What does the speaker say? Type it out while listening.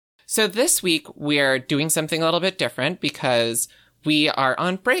So this week, we're doing something a little bit different because we are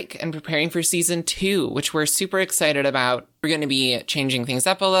on break and preparing for season 2, which we're super excited about. We're going to be changing things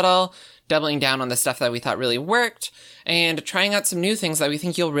up a little, doubling down on the stuff that we thought really worked, and trying out some new things that we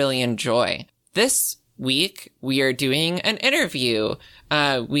think you'll really enjoy. This week, we are doing an interview.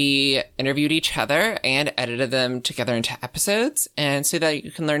 We interviewed each other and edited them together into episodes, and so that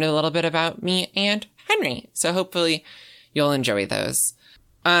you can learn a little bit about me and Henry. So hopefully you'll enjoy those.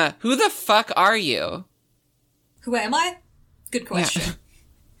 Who the fuck are you? Who am I? Good question.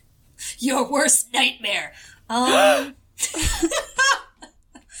 Yeah. Your worst nightmare.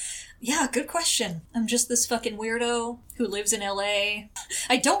 Yeah, good question. I'm just this fucking weirdo who lives in LA.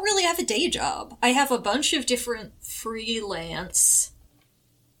 I don't really have a day job. I have a bunch of different freelance.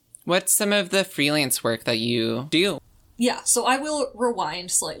 What's some of the freelance work that you do? Yeah, so I will rewind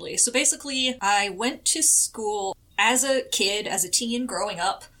slightly. So basically, I went to school as a kid, as a teen growing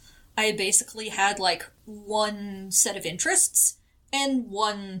up. I basically had like one set of interests and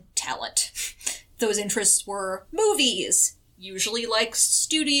one talent. Those interests were movies, usually like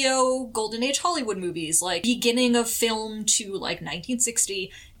studio Golden Age Hollywood movies, like beginning of film to like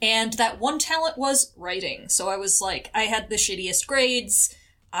 1960, and that one talent was writing. So I was like, I had the shittiest grades.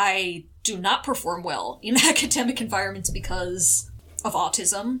 I do not perform well in academic environments because of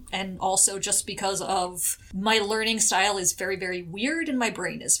autism, and also just because of my learning style is very, very weird, and my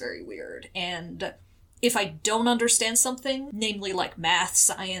brain is very weird. And if I don't understand something, namely like math,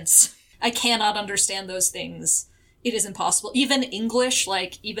 science, I cannot understand those things. It is impossible. Even English,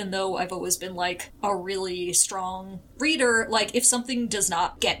 like, even though I've always been like a really strong reader, like if something does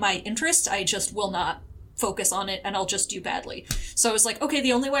not get my interest, I just will not focus on it, and I'll just do badly. So I was like, okay,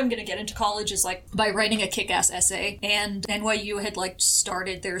 the only way I'm going to get into college is like by writing a kick-ass essay. And NYU had like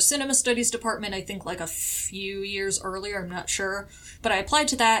started their cinema studies department, I think like a few years earlier, I'm not sure. But I applied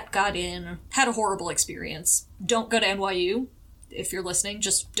to that, got in, had a horrible experience. Don't go to NYU. If you're listening,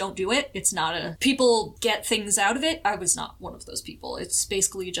 just don't do it. It's not a... People get things out of it. I was not one of those people. It's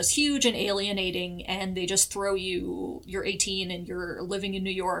basically just huge and alienating, and they just throw you... You're 18 and you're living in New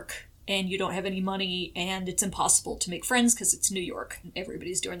York, and you don't have any money, and it's impossible to make friends because it's New York.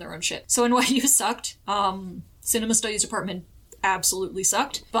 Everybody's doing their own shit. So NYU sucked. Cinema Studies Department absolutely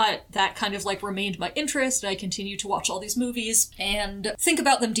sucked, but that kind of like remained my interest, and I continued to watch all these movies and think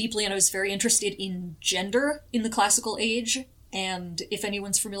about them deeply, and I was very interested in gender in the classical age. And if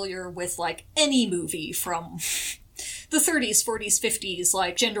anyone's familiar with like any movie from the 30s, 40s, 50s,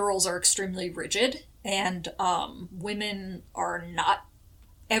 like gender roles are extremely rigid, and women are not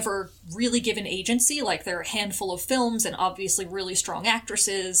ever really given agency. Like, there are a handful of films and obviously really strong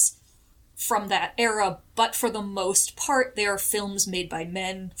actresses from that era, but for the most part, they are films made by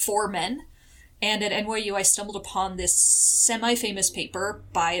men for men. And at NYU, I stumbled upon this semi-famous paper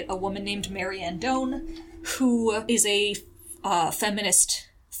by a woman named Mary Ann Doan, who is a feminist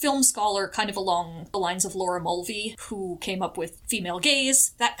film scholar, kind of along the lines of Laura Mulvey, who came up with female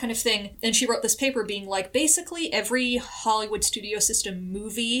gaze, that kind of thing. And she wrote this paper being like, basically every Hollywood studio system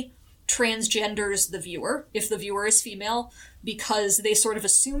movie transgenders the viewer, if the viewer is female, because they sort of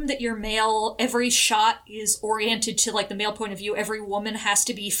assume that you're male. Every shot is oriented to like the male point of view. Every woman has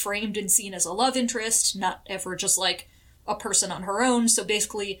to be framed and seen as a love interest, not ever just like a person on her own. So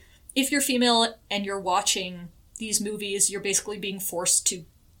basically, if you're female and you're watching these movies, you're basically being forced to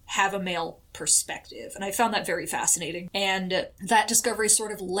have a male perspective. And I found that very fascinating. And that discovery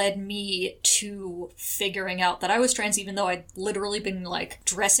sort of led me to figuring out that I was trans, even though I'd literally been like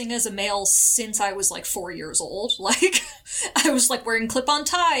dressing as a male since I was like 4 years old. Like, I was like wearing clip-on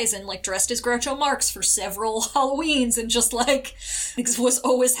ties and like dressed as Groucho Marx for several Halloweens, and just like was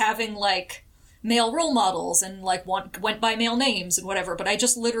always having like male role models and like went by male names and whatever, but I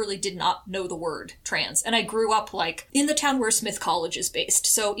just literally did not know the word trans. And I grew up like in the town where Smith College is based,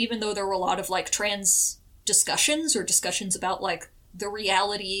 so even though there were a lot of like trans discussions or discussions about like the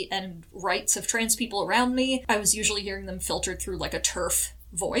reality and rights of trans people around me, I was usually hearing them filtered through like a TERF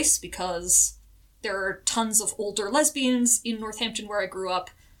voice, because there are tons of older lesbians in Northampton where I grew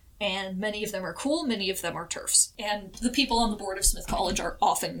up, and many of them are cool, many of them are TERFs. And the people on the board of Smith College are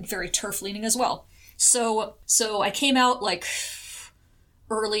often very TERF-leaning as well. So I came out, like,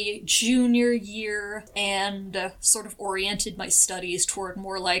 early junior year and sort of oriented my studies toward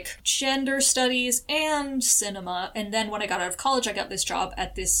more, like, gender studies and cinema. And then when I got out of college, I got this job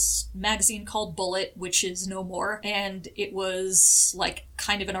at this magazine called Bullet, which is no more. And it was, like,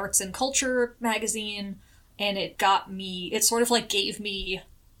 kind of an arts and culture magazine. And it sort of, like, gave me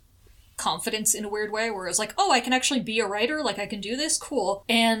confidence in a weird way, where it was like, oh, I can actually be a writer, like I can do this, cool.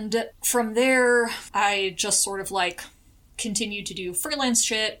 And from there, I just sort of like continued to do freelance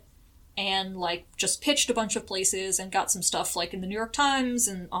shit, and like just pitched a bunch of places and got some stuff like in the New York Times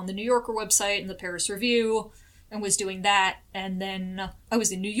and on the New Yorker website and the Paris Review, and was doing that. And then I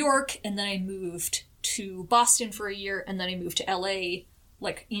was in New York, and then I moved to Boston for a year, and then I moved to LA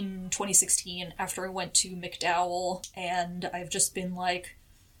like in 2016 after I went to McDowell, and I've just been like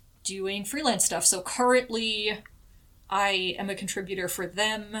doing freelance stuff. So currently I am a contributor for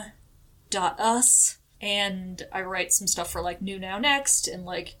them.us, and I write some stuff for like New Now Next and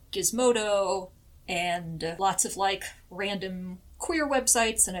like Gizmodo and lots of like random queer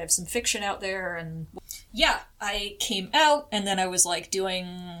websites, and I have some fiction out there. And yeah, I came out, and then I was like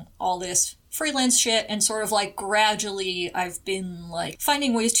doing all this freelance shit, and sort of like gradually I've been like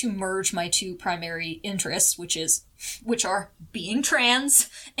finding ways to merge my two primary interests, which are being trans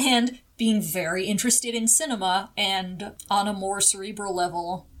and being very interested in cinema, and on a more cerebral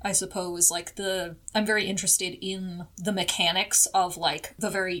level, I suppose, like I'm very interested in the mechanics of like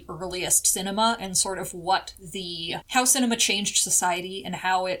the very earliest cinema and sort of how cinema changed society and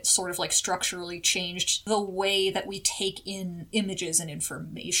how it sort of like structurally changed the way that we take in images and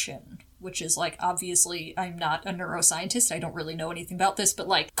information. Which is like, obviously, I'm not a neuroscientist, I don't really know anything about this, but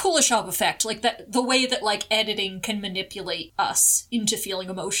like, Kuleshov effect, like that, the way that like editing can manipulate us into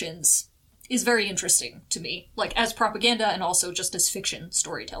feeling emotions is very interesting to me, like as propaganda and also just as fiction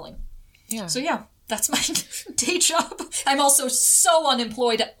storytelling. Yeah. So yeah, that's my day job. I'm also so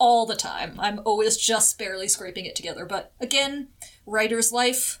unemployed all the time. I'm always just barely scraping it together, but again, writer's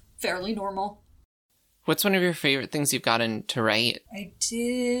life, fairly normal. What's one of your favorite things you've gotten to write? I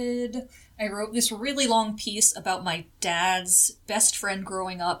wrote this really long piece about my dad's best friend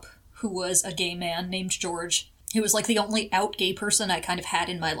growing up, who was a gay man named George. He was like the only out gay person I kind of had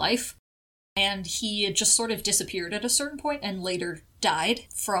in my life. And he had just sort of disappeared at a certain point and later died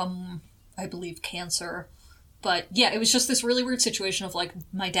from, I believe, cancer. But yeah, it was just this really weird situation of like,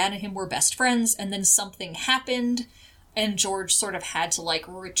 my dad and him were best friends, and then something happened, and George sort of had to like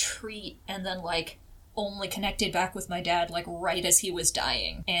retreat, and then like only connected back with my dad like right as he was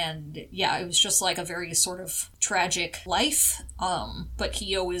dying. And yeah, it was just like a very sort of tragic life. But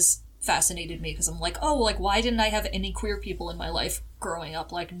he always fascinated me because I'm like, oh, like why didn't I have any queer people in my life growing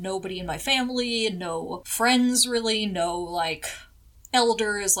up? Like nobody in my family, no friends really, no like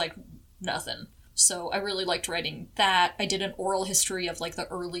elders, like nothing. So I really liked writing that. I did an oral history of like the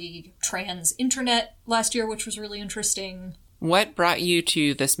early trans internet last year, which was really interesting. What brought you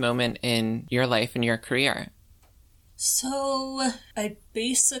to this moment in your life and your career? So I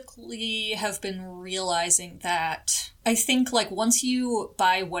basically have been realizing that I think like once you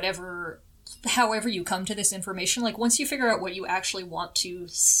buy however you come to this information, like once you figure out what you actually want to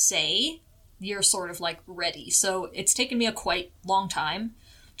say, you're sort of like ready. So it's taken me a quite long time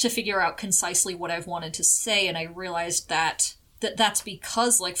to figure out concisely what I've wanted to say, and I realized that's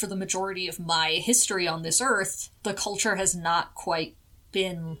because, like, for the majority of my history on this earth, the culture has not quite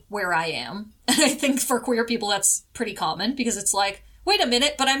been where I am. And I think for queer people that's pretty common, because it's like, wait a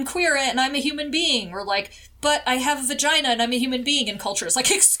minute, but I'm queer and I'm a human being. Or like, but I have a vagina and I'm a human being. And culture is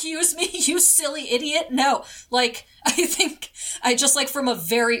like, excuse me, you silly idiot. No, like, I think I just like from a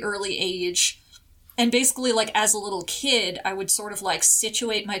very early age, and basically like as a little kid, I would sort of like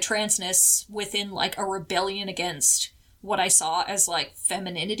situate my transness within like a rebellion against what I saw as like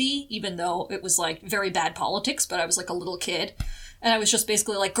femininity, even though it was like very bad politics, but I was like a little kid. And I was just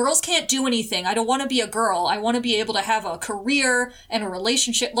basically like, girls can't do anything. I don't want to be a girl. I want to be able to have a career and a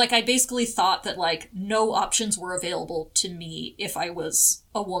relationship. Like I basically thought that like no options were available to me if I was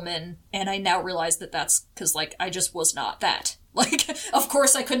a woman. And I now realize that that's because like I just was not that. Like, of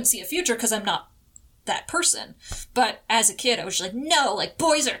course I couldn't see a future because I'm not that person. But as a kid, I was just like, no, like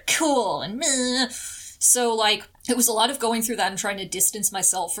boys are cool and meh. So, like, it was a lot of going through that and trying to distance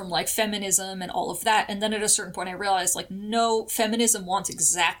myself from, like, feminism and all of that. And then at a certain point I realized, like, no, feminism wants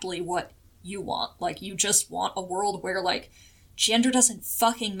exactly what you want. Like, you just want a world where, like, gender doesn't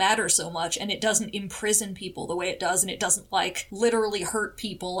fucking matter so much, and it doesn't imprison people the way it does, and it doesn't, like, literally hurt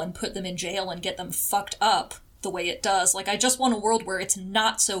people and put them in jail and get them fucked up the way it does. Like, I just want a world where it's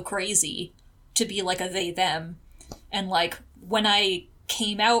not so crazy to be, like, a they-them. And, like, when I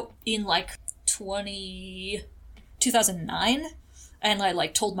came out in, like, 2009, and I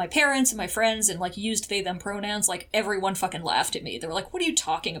like told my parents and my friends and like used they them pronouns, like everyone fucking laughed at me. They were like, what are you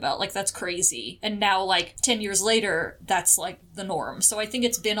talking about? Like that's crazy. And now like 10 years later, that's like the norm. So I think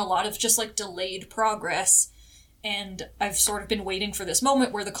it's been a lot of just like delayed progress, and I've sort of been waiting for this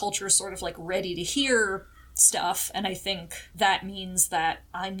moment where the culture is sort of like ready to hear stuff. And I think that means that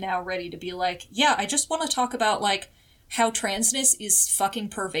I'm now ready to be like, yeah, I just want to talk about like how transness is fucking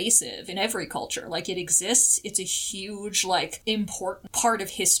pervasive in every culture. Like, it exists. It's a huge, like, important part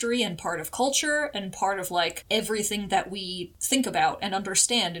of history and part of culture and part of, like, everything that we think about and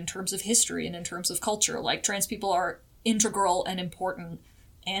understand in terms of history and in terms of culture. Like, trans people are integral and important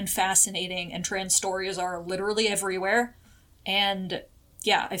and fascinating, and trans stories are literally everywhere. And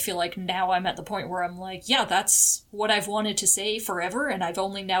yeah, I feel like now I'm at the point where I'm like, yeah, that's what I've wanted to say forever, and I've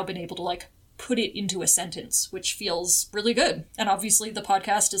only now been able to, like, put it into a sentence, which feels really good. And obviously the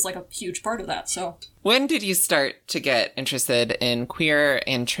podcast is like a huge part of that, so. When did you start to get interested in queer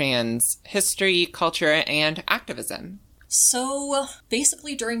and trans history, culture, and activism? So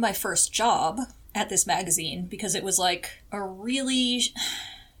basically during my first job at this magazine, because it was like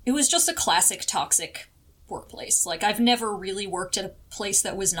it was just a classic toxic workplace. Like, I've never really worked at a place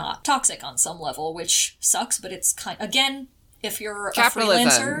that was not toxic on some level, which sucks, but it's again, if you're a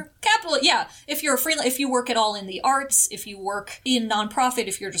freelancer, if you're if you work at all in the arts, if you work in nonprofit,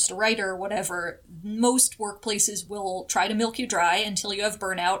 if you're just a writer or whatever, most workplaces will try to milk you dry until you have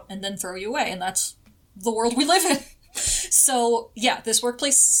burnout and then throw you away. And that's the world we live in. So yeah, this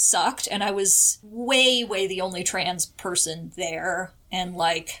workplace sucked, and I was way the only trans person there. And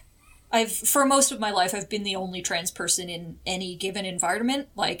like, for most of my life, I've been the only trans person in any given environment,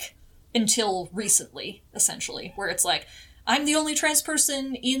 like, until recently, essentially, where it's like, I'm the only trans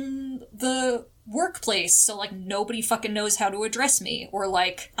person in the workplace, so, like, nobody fucking knows how to address me. Or,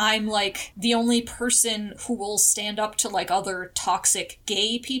 like, I'm, like, the only person who will stand up to, like, other toxic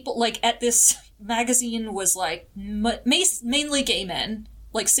gay people. Like, at this magazine was, like, mainly gay men,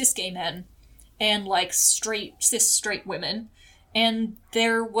 like, cis gay men, and, like, cis straight women. And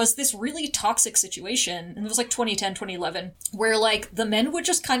there was this really toxic situation, and it was, like, 2010, 2011, where, like, the men would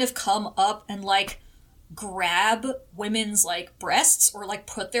just kind of come up and, like, grab women's, like, breasts or, like,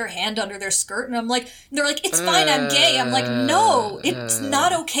 put their hand under their skirt, and they're like, it's fine, I'm gay. I'm like, no, it's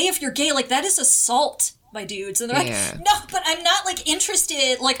not okay if you're gay. Like, that is assault, my dudes. And they're like, no, but I'm not, like,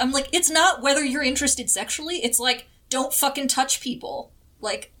 interested. Like, I'm like, it's not whether you're interested sexually. It's like, don't fucking touch people.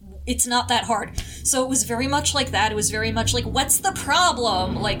 Like, it's not that hard. So it was very much like that. It was very much like, what's the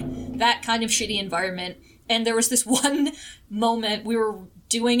problem? Like, that kind of shitty environment. And there was this one moment, we were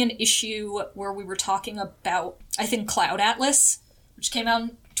doing an issue where we were talking about, I think, Cloud Atlas, which came out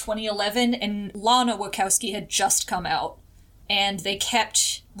in 2011, and Lana Wachowski had just come out, and they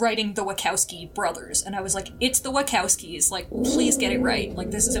kept writing the Wachowski brothers, and I was like, it's the Wachowskis, like, please get it right,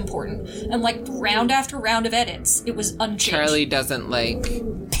 like, this is important. And, like, round after round of edits, it was unchanged. Charlie doesn't like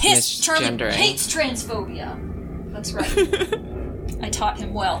Charlie hates transphobia. That's right. I taught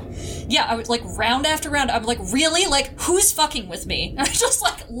him well. Yeah, I was like, round after round, I'm like, really? Like, who's fucking with me? And I just,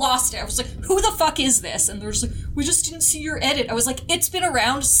 like, lost it. I was like, who the fuck is this? And they're just like, we just didn't see your edit. I was like, it's been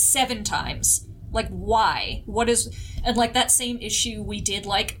around 7 times. Like, why? What is... And, like, that same issue, we did,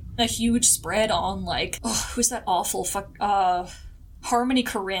 like, a huge spread on, like, who's that awful Harmony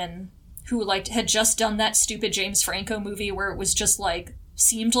Korine, who, like, had just done that stupid James Franco movie where it was just, like,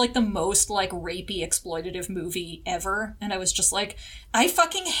 seemed like the most, like, rapey, exploitative movie ever. And I was just like, I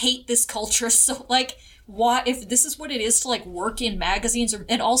fucking hate this culture. So, like, why, if this is what it is to, like, work in magazines,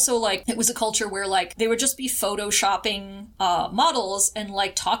 and also, like, it was a culture where, like, they would just be photoshopping models and,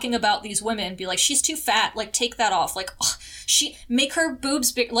 like, talking about these women, be like, she's too fat, like, take that off, like, make her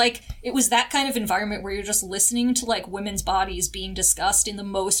boobs big. Like, it was that kind of environment where you're just listening to, like, women's bodies being discussed in the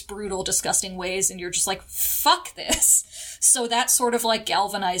most brutal, disgusting ways, and you're just like, fuck this. So that sort of, like,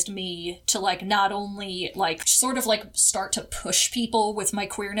 galvanized me to, like, not only, like, sort of, like, start to push people with my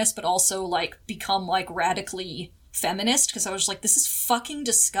queerness, but also, like, become, like, radically feminist, because I was just like, this is fucking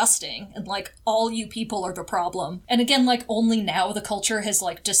disgusting, and, like, all you people are the problem. And again, like, only now the culture has,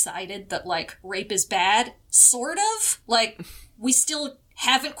 like, decided that, like, rape is bad, sort of. Like, we still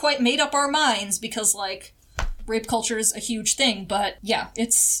haven't quite made up our minds, because, like, rape culture is a huge thing, but yeah,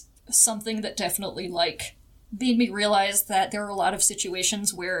 it's something that definitely, like, made me realize that there are a lot of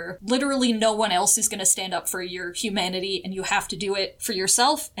situations where literally no one else is going to stand up for your humanity, and you have to do it for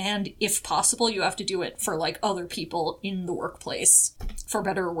yourself, and if possible, you have to do it for, like, other people in the workplace, for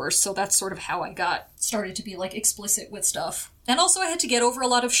better or worse. So that's sort of how I got started to be, like, explicit with stuff. And also I had to get over a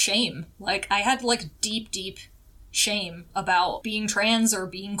lot of shame. Like, I had, like, deep shame about being trans or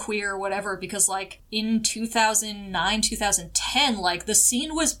being queer or whatever, because, like, in 2009, 2010, like, the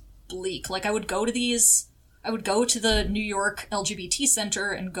scene was bleak. Like, I would go to the New York LGBT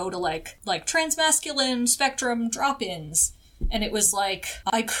Center and go to, like transmasculine spectrum drop-ins. And it was like,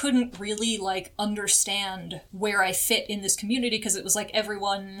 I couldn't really like understand where I fit in this community because it was like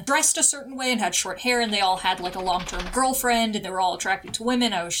everyone dressed a certain way and had short hair and they all had like a long-term girlfriend and they were all attracted to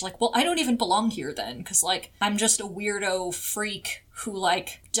women. I was just like, well, I don't even belong here then because like I'm just a weirdo freak who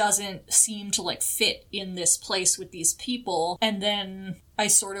like doesn't seem to like fit in this place with these people. And then I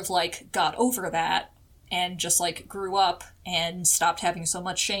sort of like got over that and just like grew up and stopped having so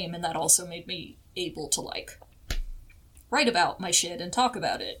much shame, and that also made me able to like write about my shit and talk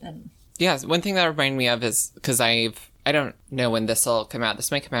about it. And yes, one thing that reminded me of is because I don't know when this will come out.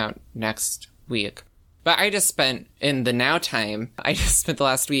 This might come out next week. But I just spent, in the now time, I just spent the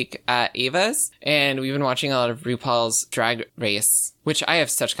last week at Ava's, and we've been watching a lot of RuPaul's Drag Race, which I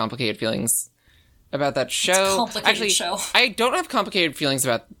have such complicated feelings about that show. It's a complicated show. I don't have complicated feelings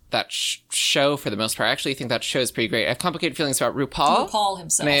about that show for the most part. I actually think that show is pretty great. I have complicated feelings about RuPaul. RuPaul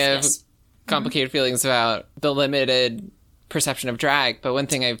himself, and I have yes. complicated feelings about the limited perception of drag. But one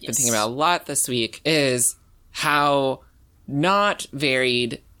thing I've been thinking about a lot this week is how not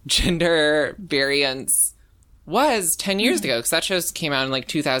varied gender variance was 10 years ago, because that show came out in like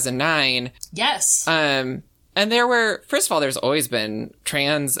 2009. Yes. And there were, first of all, there's always been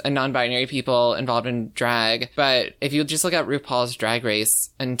trans and non-binary people involved in drag. But if you just look at RuPaul's Drag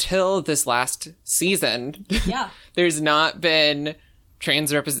Race, until this last season, Yeah. there's not been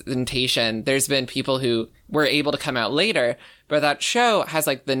trans representation. There's been people who were able to come out later. But that show has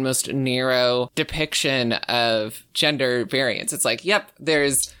like the most narrow depiction of gender variance. It's like, yep,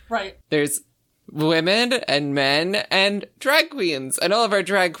 there's women and men and drag queens, and all of our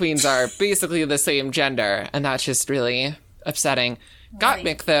drag queens are basically the same gender, and that's just really upsetting. Right.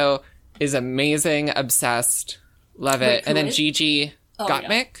 Gottmik, though, is amazing, obsessed, love it. And then Gigi Gottmik.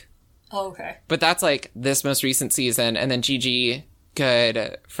 Yeah. Oh, okay. But that's like this most recent season, and then Gigi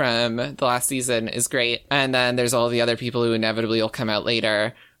Good from the last season is great. And then there's all the other people who inevitably will come out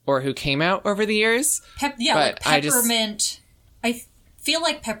later, or who came out over the years. Like Peppermint. I feel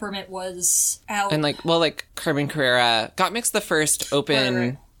like Peppermint was out. And like Carmen Carrera. Gottmik's the first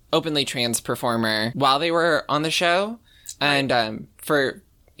openly trans performer while they were on the show. Right. And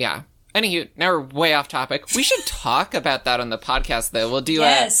Anywho, now we're way off topic. We should talk about that on the podcast, though. We'll do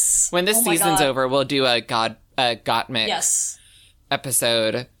when this season's over, we'll do a Gottmik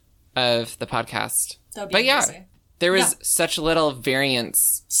episode of the podcast. That'd be amazing. There was such little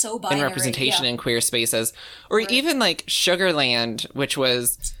variance in representation in queer spaces. Or even like Sugarland, which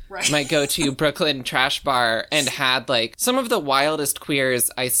was my go-to Brooklyn trash bar and had like some of the wildest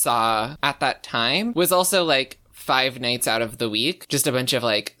queers I saw at that time, was also like 5 nights out of the week, just a bunch of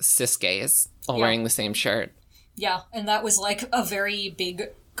like cis gays all wearing the same shirt. Yeah, and that was like a very big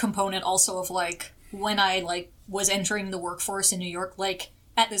component also of like when I like was entering the workforce in New York, like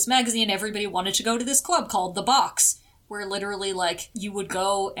at this magazine, everybody wanted to go to this club called The Box, where literally like you would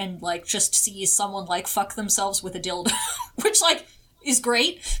go and like just see someone like fuck themselves with a dildo, which like is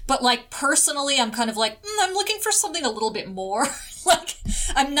great. But like personally, I'm kind of like, I'm looking for something a little bit more. Like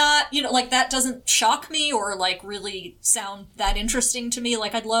I'm not, like that doesn't shock me or like really sound that interesting to me.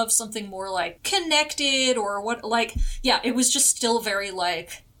 Like I'd love something more like connected or what, like, it was just still very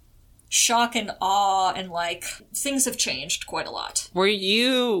like shock and awe, and like things have changed quite a lot. Were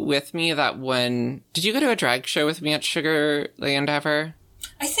you with me did you go to a drag show with me at Sugarland ever?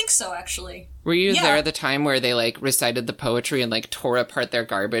 I think so, actually. Were you there at the time where they like recited the poetry and like tore apart their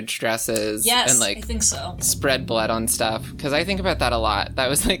garbage dresses? Yes, and like I think so. Spread blood on stuff? Because I think about that a lot. That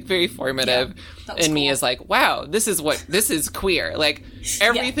was like very formative in me, as like, wow, this is queer. Like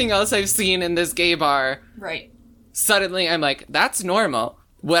everything else I've seen in this gay bar. Right. Suddenly I'm like, that's normal.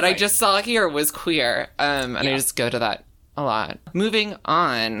 What I just saw here was queer. And I just go to that a lot. Moving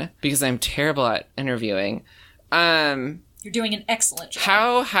on, because I'm terrible at interviewing. You're doing an excellent job.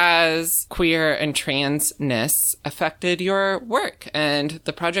 How has queer and transness affected your work and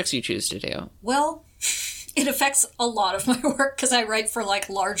the projects you choose to do? Well, it affects a lot of my work because I write for like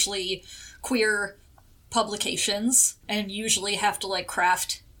largely queer publications and usually have to like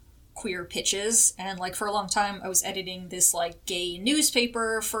craft queer pitches. And like for a long time I was editing this like gay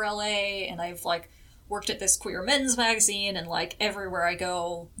newspaper for LA, and I've like worked at this queer men's magazine, and like everywhere I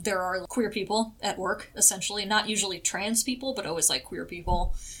go there are queer people at work, essentially. Not usually trans people, but always like queer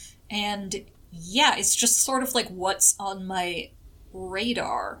people. And it's just sort of like what's on my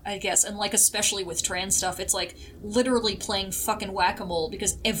radar, I guess. And like especially with trans stuff, it's like literally playing fucking whack-a-mole,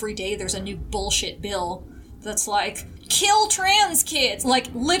 because every day there's a new bullshit bill that's like, kill trans kids! Like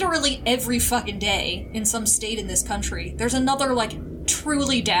literally every fucking day in some state in this country there's another like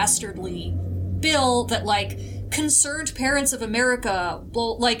truly dastardly bill that like Concerned Parents of America,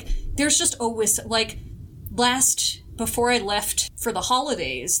 like there's just always like before I left for the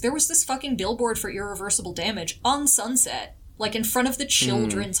holidays, there was this fucking billboard for Irreversible Damage on Sunset, like in front of the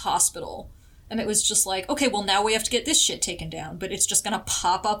children's hospital. And it was just like, okay, well, now we have to get this shit taken down, but it's just gonna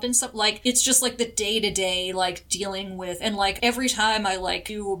pop up in some, like, it's just like the day-to-day, like, dealing with, and like, every time I, like,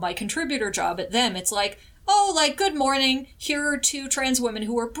 do my contributor job at them, it's like, oh, like, good morning, here are 2 trans women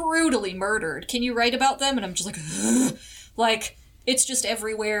who were brutally murdered. Can you write about them? And I'm just like, ugh. Like, it's just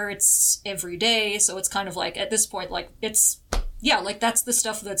everywhere, it's every day, so it's kind of like, at this point, like, it's, yeah, like, that's the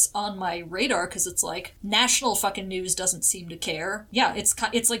stuff that's on my radar, because it's like, national fucking news doesn't seem to care. Yeah,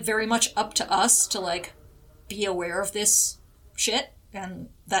 it's like, very much up to us to, like, be aware of this shit, and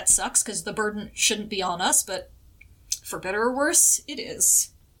that sucks, because the burden shouldn't be on us, but for better or worse, it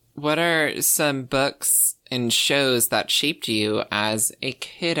is. What are some books and shows that shaped you as a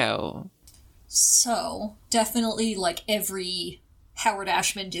kiddo? So, definitely, like, every Howard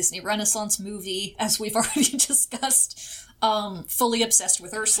Ashman Disney Renaissance movie, as we've already discussed. Fully obsessed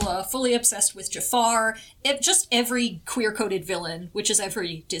with Ursula, fully obsessed with Jafar, just every queer-coded villain, which is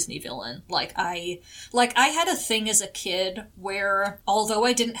every Disney villain. I had a thing as a kid where, although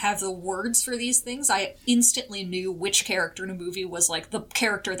I didn't have the words for these things, I instantly knew which character in a movie was, like, the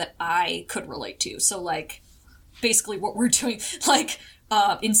character that I could relate to. So, like, basically what we're doing, like,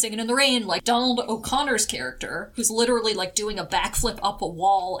 in Singin' in the Rain, like, Donald O'Connor's character, who's literally, like, doing a backflip up a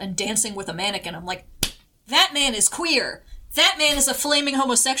wall and dancing with a mannequin, I'm like, that man is queer! That man is a flaming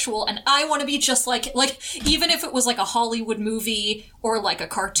homosexual, and I want to be just like, even if it was like a Hollywood movie, or like a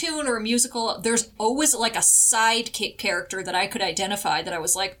cartoon, or a musical, there's always like a sidekick character that I could identify that I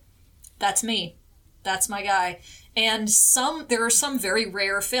was like, that's me. That's my guy. And there are some very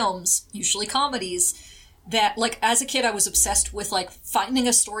rare films, usually comedies, that, like, as a kid I was obsessed with, like, finding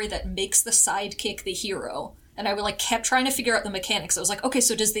a story that makes the sidekick the hero. And I would, like, kept trying to figure out the mechanics. I was like, okay,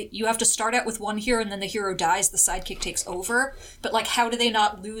 so you have to start out with one hero and then the hero dies, the sidekick takes over? But, like, how do they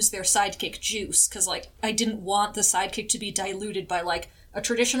not lose their sidekick juice? Because, like, I didn't want the sidekick to be diluted by, like, a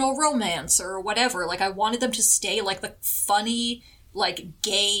traditional romance or whatever. Like, I wanted them to stay, like, the funny, like,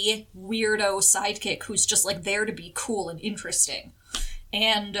 gay, weirdo sidekick who's just, like, there to be cool and interesting.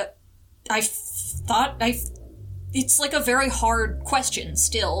 And I thought it's, like, a very hard question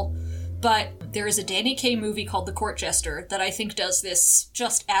still. But there is a Danny Kaye movie called The Court Jester that I think does this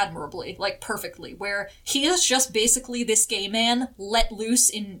just admirably, like perfectly, where he is just basically this gay man let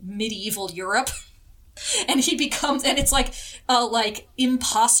loose in medieval Europe. And it's like a, like,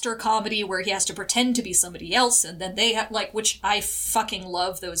 imposter comedy where he has to pretend to be somebody else, and then they have, like, which I fucking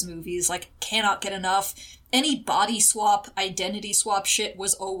love those movies, like, cannot get enough. Any body swap, identity swap shit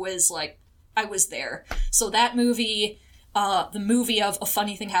was always, like, I was there. So that movie... the movie of A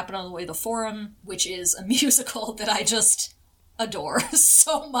Funny Thing Happened on the Way to the Forum, which is a musical that I just adore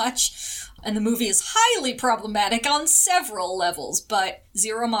so much. And the movie is highly problematic on several levels, but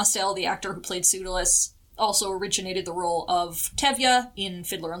Zero Mostel, the actor who played Pseudolus, also originated the role of Tevye in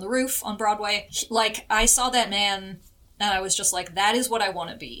Fiddler on the Roof on Broadway. Like, I saw that man, and I was just like, that is what I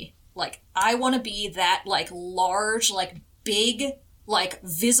want to be. Like, I want to be that, like, large, like, big... like,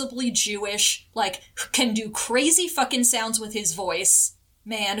 visibly Jewish, like, can do crazy fucking sounds with his voice,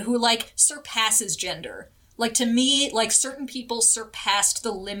 man, who, like, surpasses gender. Like, to me, like, certain people surpassed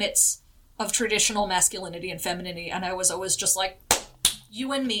the limits of traditional masculinity and femininity, and I was always just like,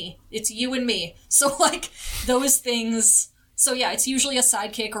 you and me. It's you and me. So, like, those things... So, yeah, it's usually a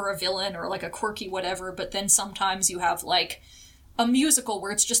sidekick or a villain or, like, a quirky whatever, but then sometimes you have, like... a musical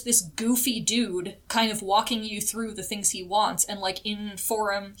where it's just this goofy dude kind of walking you through the things he wants, and, like, in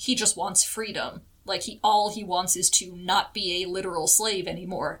Forum, he just wants freedom. Like, all he wants is to not be a literal slave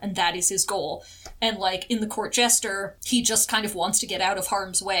anymore, and that is his goal. And, like, in The Court Jester, he just kind of wants to get out of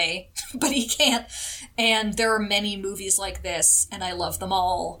harm's way, but he can't. And there are many movies like this, and I love them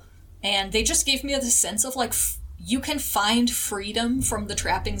all. And they just gave me the sense of, like, you can find freedom from the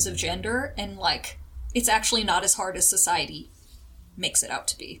trappings of gender, and, like, it's actually not as hard as society makes it out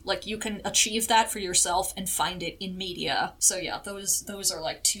to be. Like, you can achieve that for yourself and find it in media. So yeah, those are,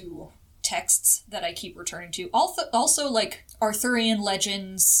 like, 2 texts that I keep returning to. Also, like, Arthurian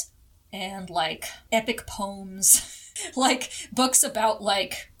legends and, like, epic poems. Like, books about,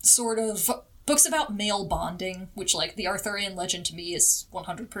 like, sort of... books about male bonding, which, like, the Arthurian legend to me is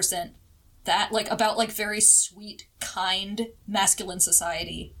 100% that. Like, about, like, very sweet, kind, masculine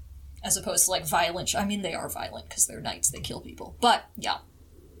society. As opposed to, like, violent... I mean, they are violent, because they're knights, they kill people. But, yeah.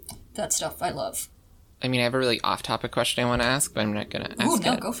 That stuff I love. I mean, I have a really off-topic question I want to ask, but I'm not going to ask it. Oh,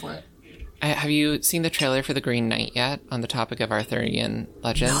 no, go for it. Have you seen the trailer for The Green Knight yet, on the topic of Arthurian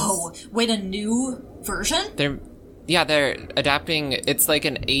legends? No. Wait, a new version? Yeah, they're adapting. It's like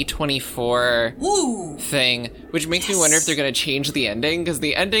an A24 Ooh. thing, which makes me wonder if they're going to change the ending, because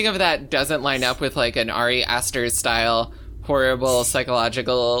the ending of that doesn't line up with like an Ari Aster style horrible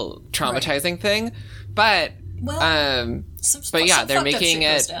psychological traumatizing thing. But but yeah, they're making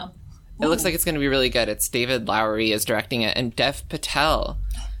it. It looks like it's going to be really good. It's David Lowery is directing it, and Dev Patel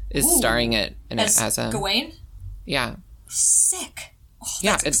is starring it in it as a Gawain. Yeah. Sick. Oh,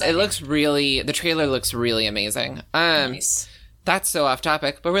 yeah, it looks really. The trailer looks really amazing. Nice. That's so off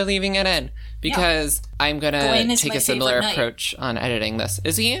topic, but we're leaving it in because I'm gonna take a similar approach on editing this.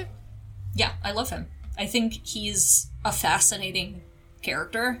 Is he? Yeah, I love him. I think he's a fascinating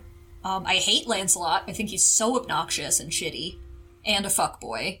character. I hate Lancelot. I think he's so obnoxious and shitty, and a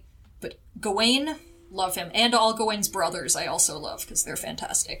fuckboy. But Gawain, love him, and all Gawain's brothers I also love because they're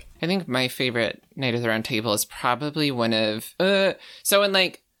fantastic. I think my favorite Knight of the Round Table is probably one of so in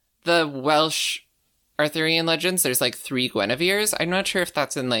like the Welsh Arthurian legends, there's like 3 Guineveres. I'm not sure if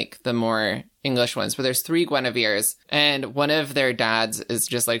that's in like the more English ones, but there's 3 Guineveres, and one of their dads is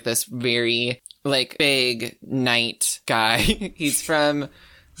just like this very like big knight guy. He's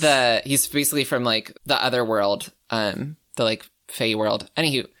basically from like the other world, the like Fey world.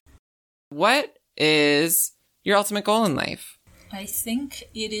 Anywho, what is your ultimate goal in life? I think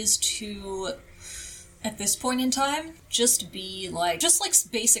it is to, at this point in time, just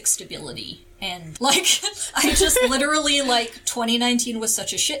basic stability. And, like, I just literally, like, 2019 was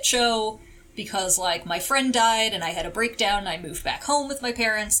such a shit show because, like, my friend died and I had a breakdown and I moved back home with my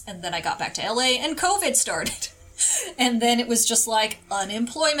parents and then I got back to LA and COVID started. And then it was just, like,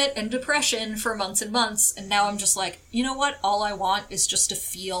 unemployment and depression for months and months. And now I'm just like, you know what? All I want is just to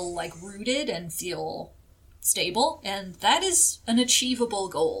feel, like, rooted and feel stable. And that is an achievable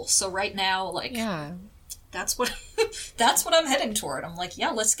goal. So right now, like... Yeah. That's what I'm heading toward. I'm like,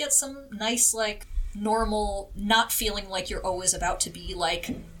 yeah, let's get some nice, like, normal, not feeling like you're always about to be,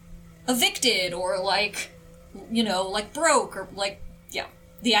 like, evicted or, like, you know, like, broke or, like, yeah.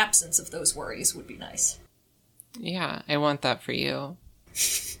 The absence of those worries would be nice. Yeah, I want that for you.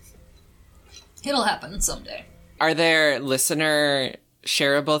 It'll happen someday. Are there listener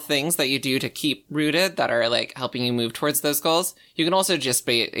shareable things that you do to keep rooted that are like helping you move towards those goals? You can also just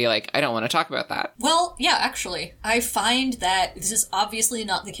be like, I don't want to talk about that. Well, yeah, actually, I find that this is obviously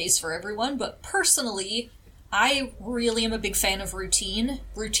not the case for everyone, but personally, I really am a big fan of routine.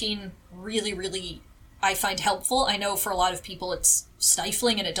 Routine really, really, I find helpful. I know for a lot of people it's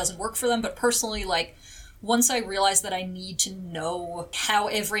stifling and it doesn't work for them, but personally, like, once I realize that I need to know how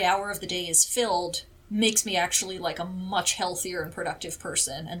every hour of the day is filled, makes me actually, like, a much healthier and productive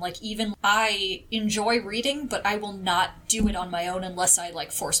person. And, like, even I enjoy reading, but I will not do it on my own unless I,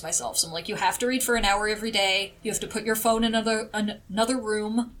 like, force myself. So I'm like, you have to read for an hour every day. You have to put your phone in another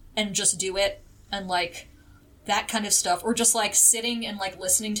room and just do it. And, like, that kind of stuff. Or just, like, sitting and, like,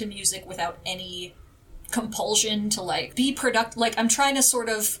 listening to music without any compulsion to, like, be productive. Like, I'm trying to sort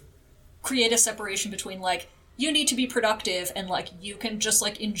of create a separation between, like, you need to be productive and, like, you can just,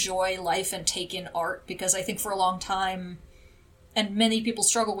 like, enjoy life and take in art, because I think for a long time, and many people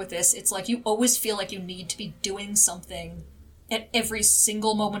struggle with this, it's like you always feel like you need to be doing something at every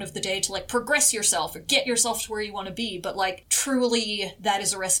single moment of the day to, like, progress yourself or get yourself to where you want to be, but, like, truly that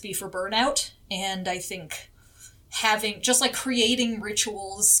is a recipe for burnout, and I think having, just, like, creating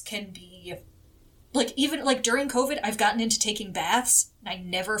rituals can be, like, even, like, during COVID, I've gotten into taking baths. I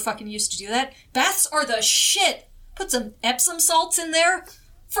never fucking used to do that. Baths are the shit! Put some Epsom salts in there.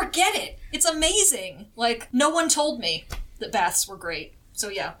 Forget it. It's amazing. Like, no one told me that baths were great. So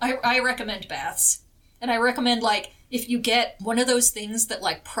yeah, I recommend baths. And I recommend, like, if you get one of those things that,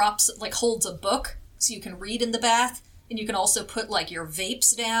 like, props, like, holds a book, so you can read in the bath, and you can also put, like, your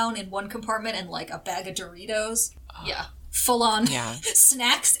vapes down in one compartment and, like, a bag of Doritos. Yeah. Full on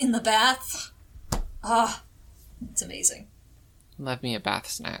snacks in the bath. It's amazing. Love me a bath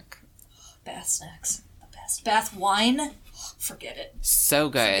snack. Bath snacks. The best. Bath wine? Forget it. So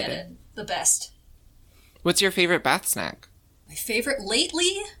good. Forget it. The best. What's your favorite bath snack? My favorite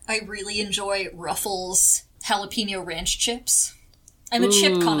lately? I really enjoy Ruffles jalapeno ranch chips. I'm a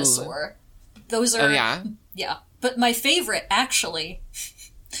chip connoisseur. Those are... Oh, yeah? Yeah. But my favorite, actually,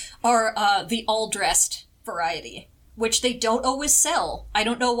 are the all-dressed variety, which they don't always sell. I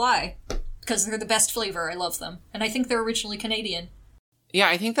don't know why. Because they're the best flavor. I love them. And I think they're originally Canadian. Yeah,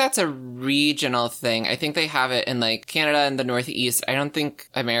 I think that's a regional thing. I think they have it in, like, Canada and the Northeast. I don't think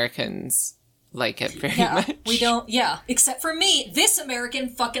Americans like it very much. We don't, except for me. This American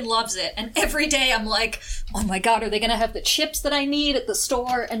fucking loves it. And every day I'm like, oh my god, are they gonna have the chips that I need at the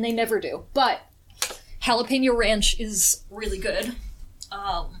store? And they never do. But jalapeno ranch is really good.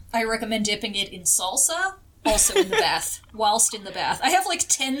 I recommend dipping it in salsa. also in the bath, whilst in the bath. I have like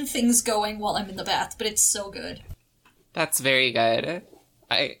 10 things going while I'm in the bath, but it's so good. That's very good.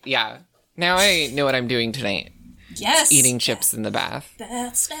 Now I know what I'm doing tonight. Yes. Eating chips in the bath.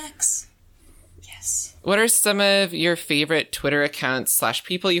 Bath snacks. Yes. What are some of your favorite Twitter accounts /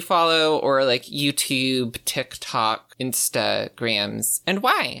 people you follow, or like YouTube, TikTok, Instagrams, and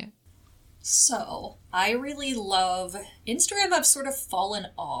why? So, I really love Instagram. I've sort of fallen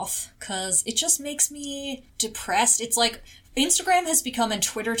off because it just makes me depressed. It's like Instagram has become, and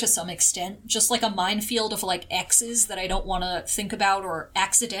Twitter to some extent, just like a minefield of like exes that I don't want to think about or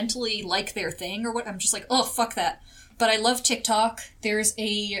accidentally like their thing or what. I'm just like, oh, fuck that. But I love TikTok. There's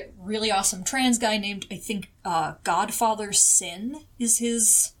a really awesome trans guy named, I think, Godfather Sin is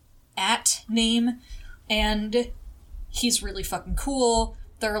his @name. And he's really fucking cool.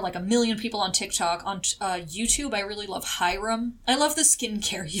 There are like 1 million people on TikTok. On YouTube, I really love Hiram. I love the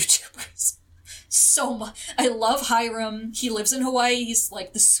skincare YouTubers so much. I love Hiram. He lives in Hawaii. He's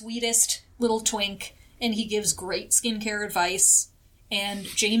like the sweetest little twink, and he gives great skincare advice. And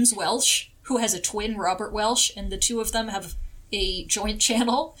James Welsh, who has a twin, Robert Welsh, and the two of them have a joint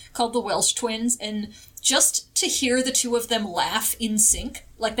channel called the Welsh Twins, and just to hear the two of them laugh in sync,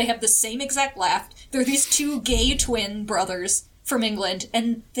 like they have the same exact laugh. They're these two gay twin brothers from England,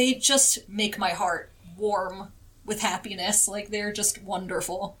 and they just make my heart warm with happiness. Like, they're just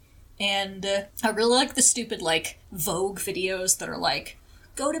wonderful. And I really like the stupid, like, Vogue videos that are like,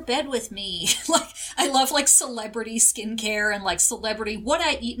 go to bed with me. Like, I love, like, celebrity skincare and, like, celebrity what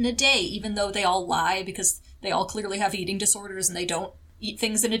I eat in a day, even though they all lie because they all clearly have eating disorders and they don't eat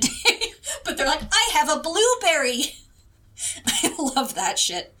things in a day. But they're like, I have a blueberry! I love that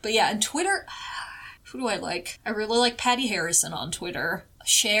shit. But yeah, and Twitter, who do I like? I really like Patty Harrison on Twitter.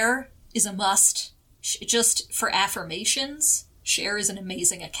 Cher is a must. Just for affirmations. Cher is an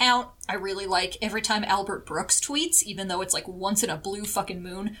amazing account. I really like every time Albert Brooks tweets, even though it's like once in a blue fucking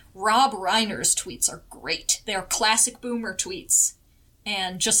moon. Rob Reiner's tweets are great. They are classic boomer tweets.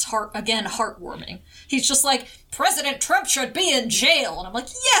 And just heartwarming. He's just like, President Trump should be in jail. And I'm like,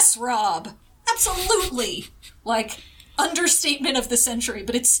 yes, Rob! Absolutely! Like, understatement of the century,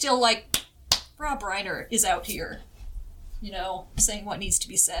 but it's still like, Rob Reiner is out here, you know, saying what needs to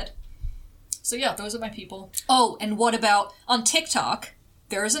be said. So yeah, those are my people. Oh, and what about, on TikTok,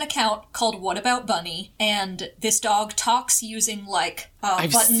 there is an account called What About Bunny, and this dog talks using, like,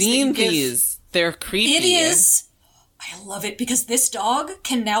 I've buttons seen these. They're creepy. It is. I love it, because this dog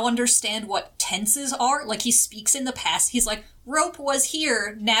can now understand what tenses are. Like, he speaks in the past. He's like, rope was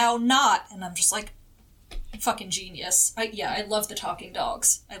here, now not. And I'm just like, fucking genius. I love the talking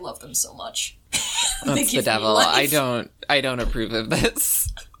dogs. I love them so much. That's the devil. I don't approve of this.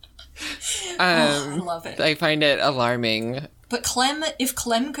 I love it. I find it alarming. But if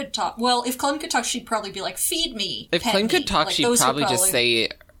Clem could talk, she'd probably be like, feed me. If Clem could talk, like, she'd probably just say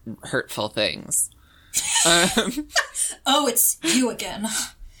hurtful things. Oh, it's you again.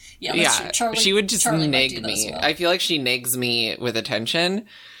 Yeah, Charlie, she would just nag me. Well. I feel like she nags me with attention,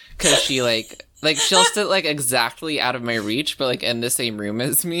 because she, like she'll sit, like, exactly out of my reach, but, like, in the same room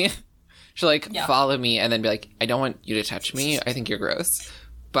as me. She'll, like, follow me and then be like, I don't want you to touch me. I think you're gross.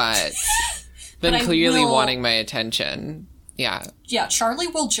 But then clearly wanting my attention. Yeah. Yeah, Charlie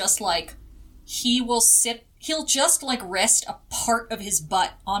will just, like, he'll just, like, rest a part of his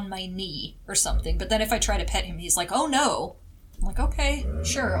butt on my knee or something. But then if I try to pet him, he's like, oh no. I'm like, okay,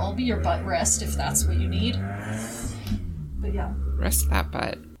 sure, I'll be your butt rest if that's what you need. But yeah. Rest that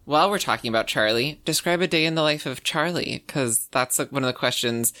butt. While we're talking about Charlie, describe a day in the life of Charlie, because that's, like, one of the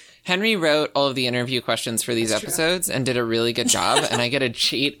questions. Henry wrote all of the interview questions for these episodes and did a really good job, and I get to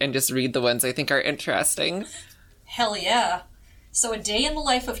cheat and just read the ones I think are interesting. Hell yeah. So a day in the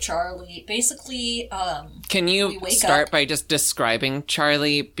life of Charlie, basically, Can you start by just describing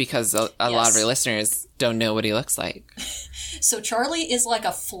Charlie, because a lot of our listeners don't know what he looks like. So Charlie is like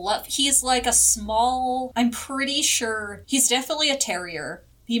he's like a small, I'm pretty sure, he's definitely a terrier.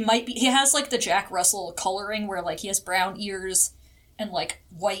 He has, like, the Jack Russell coloring where, like, he has brown ears and, like,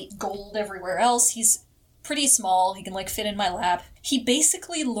 white gold everywhere else. He's pretty small. He can, like, fit in my lap. He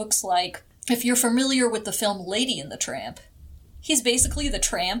basically looks like, if you're familiar with the film Lady and the Tramp, he's basically the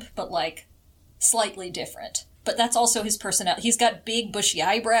Tramp, but, like, slightly different. But that's also his personality. He's got big, bushy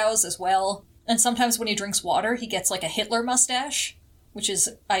eyebrows as well. And sometimes when he drinks water, he gets, like, a Hitler mustache, which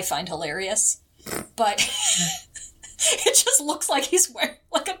I find hilarious. But... It just looks like he's wearing,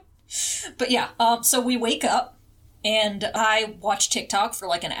 like, a... But yeah, so we wake up, and I watch TikTok for,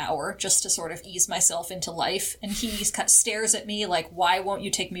 like, an hour, just to sort of ease myself into life, and he kind of stares at me, like, why won't you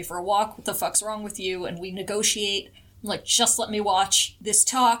take me for a walk? What the fuck's wrong with you? And we negotiate, I'm like, just let me watch this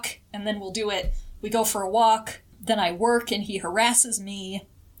talk, and then we'll do it. We go for a walk, then I work and he harasses me,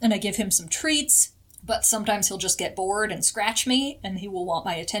 and I give him some treats, but sometimes he'll just get bored and scratch me, and he will want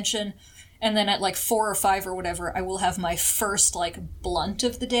my attention. And then at like 4 or 5 or whatever, I will have my first like blunt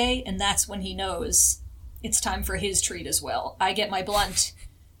of the day, and that's when he knows it's time for his treat as well. I get my blunt,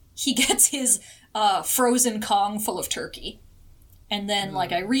 he gets his frozen Kong full of turkey. And then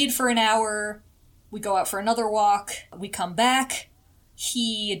like I read for an hour, we go out for another walk, we come back,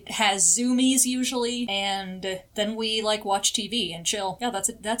 he has Zoomies usually, and then we like watch TV and chill. Yeah,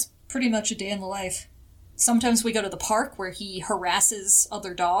 that's pretty much a day in the life. Sometimes we go to the park where he harasses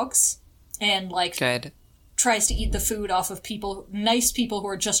other dogs and like Good. tries to eat the food off of nice people who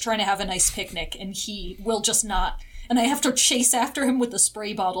are just trying to have a nice picnic, and he will just not. And I have to chase after him with a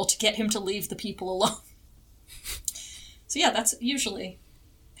spray bottle to get him to leave the people alone. So yeah, that's usually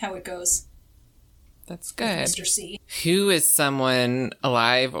how it goes. That's good. Mr. C. Who is someone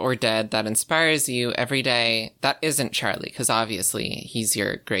alive or dead that inspires you every day that isn't Charlie? Because obviously he's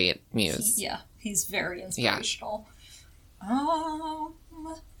your great muse. He's very inspirational. Yeah.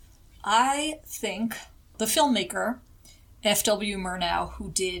 I think the filmmaker, F.W. Murnau,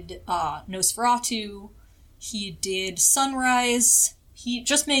 who did Nosferatu, he did Sunrise, he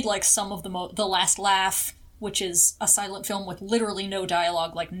just made like some of The Last Laugh, which is a silent film with literally no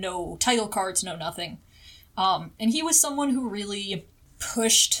dialogue, like no title cards, no nothing. And he was someone who really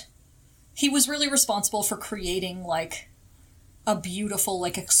he was really responsible for creating like a beautiful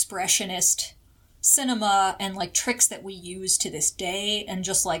like expressionist cinema and like tricks that we use to this day, and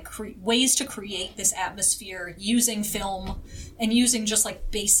just like ways to create this atmosphere using film and using just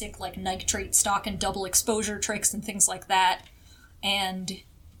like basic like nitrate stock and double exposure tricks and things like that. And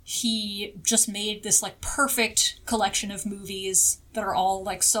he just made this like perfect collection of movies that are all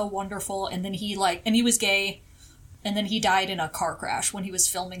like so wonderful. And then he was gay, and then he died in a car crash when he was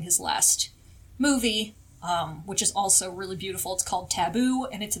filming his last movie, which is also really beautiful. It's called Taboo,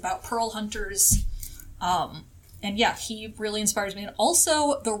 and it's about pearl hunters. And yeah, he really inspires me. And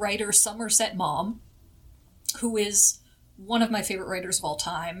also the writer Somerset Maugham, who is one of my favorite writers of all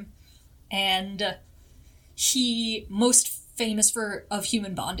time. And he most famous of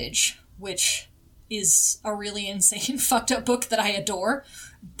Human Bondage, which is a really insane fucked up book that I adore.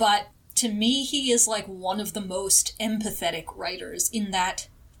 But to me, he is like one of the most empathetic writers, in that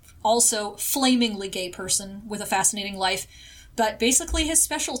also flamingly gay person with a fascinating life. But basically his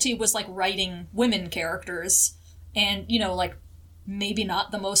specialty was like writing women characters, and, you know, like maybe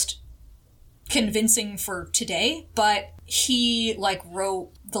not the most convincing for today, but he like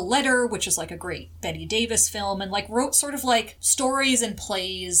wrote The Letter, which is like a great Bette Davis film, and like wrote sort of like stories and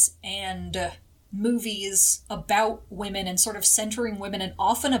plays and movies about women and sort of centering women, and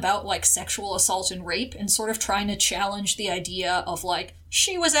often about like sexual assault and rape, and sort of trying to challenge the idea of like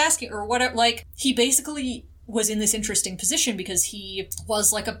she was asking or whatever. Like he basically was in this interesting position because he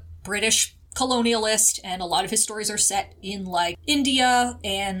was like a British colonialist, and a lot of his stories are set in like India,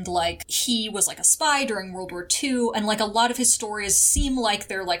 and like he was like a spy during World War II, and like a lot of his stories seem like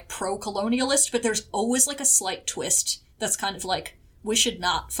they're like pro-colonialist, but there's always like a slight twist that's kind of like, we should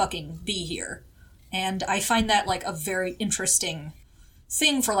not fucking be here. And I find that like a very interesting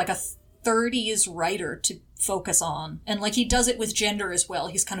thing for like a 30s writer to focus on. And like he does it with gender as well.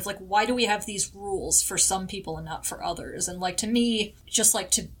 He's kind of like, why do we have these rules for some people and not for others? And like to me, just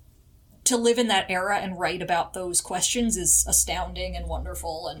like to live in that era and write about those questions is astounding and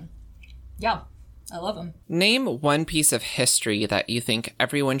wonderful. And yeah, I love him. Name one piece of history that you think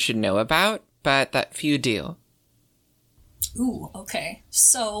everyone should know about, but that few do. Ooh, okay.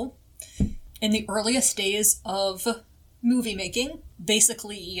 So in the earliest days of movie making,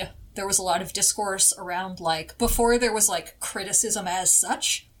 basically there was a lot of discourse around, like, before there was, like, criticism as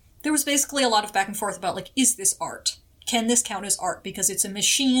such, there was basically a lot of back and forth about, like, is this art? Can this count as art? Because it's a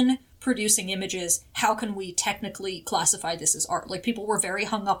machine producing images. How can we technically classify this as art? Like, people were very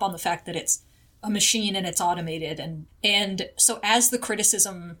hung up on the fact that it's a machine and it's automated. And so as the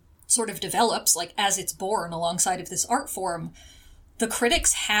criticism sort of develops, like, as it's born alongside of this art form, the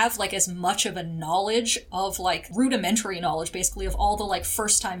critics have, like, as much of a knowledge of, like, rudimentary knowledge, basically, of all the, like,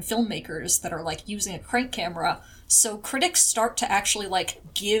 first-time filmmakers that are, like, using a crank camera. So critics start to actually, like,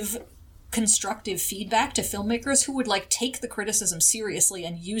 give constructive feedback to filmmakers who would, like, take the criticism seriously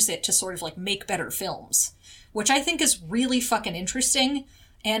and use it to sort of, like, make better films. Which I think is really fucking interesting,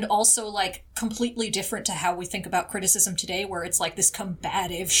 and also, like, completely different to how we think about criticism today, where it's, like, this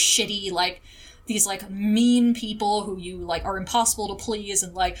combative, shitty, like, these, like, mean people who you, like, are impossible to please,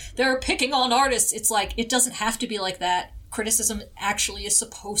 and, like, they're picking on artists. It's, like, it doesn't have to be like that. Criticism actually is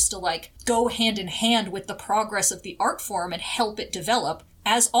supposed to, like, go hand in hand with the progress of the art form and help it develop,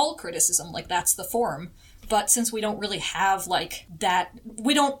 as all criticism, like, that's the form. But since we don't really have, like, that,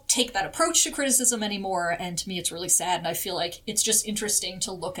 we don't take that approach to criticism anymore, and to me it's really sad, and I feel like it's just interesting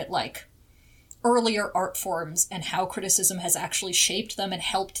to look at, like, earlier art forms and how criticism has actually shaped them and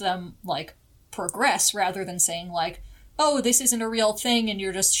helped them, like, progress, rather than saying, like, oh, this isn't a real thing and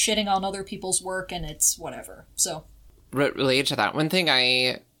you're just shitting on other people's work and it's whatever. So, related to that, one thing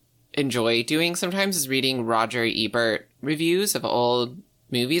I enjoy doing sometimes is reading Roger Ebert reviews of old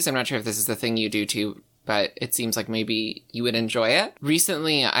movies. I'm not sure if this is the thing you do too, but it seems like maybe you would enjoy it.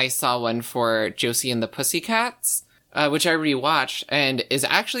 Recently, I saw one for Josie and the Pussycats, which I rewatched, and is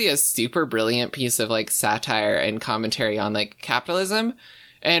actually a super brilliant piece of, like, satire and commentary on, like, capitalism.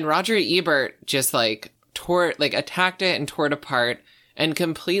 And Roger Ebert just, like, attacked it and tore it apart and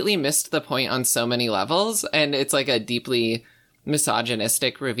completely missed the point on so many levels. And it's, like, a deeply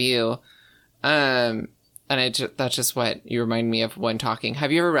misogynistic review. And that's just what you remind me of when talking.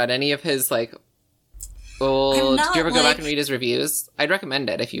 Have you ever read any of his, like, old... Did you ever go back and read his reviews? I'd recommend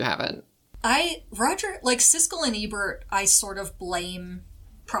it if you haven't. Siskel and Ebert, I sort of blame,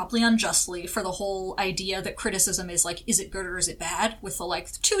 probably unjustly, for the whole idea that criticism is, like, is it good or is it bad? With the,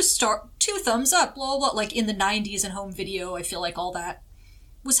 like, two thumbs up, blah, blah, blah. Like, in the 90s and home video, I feel like all that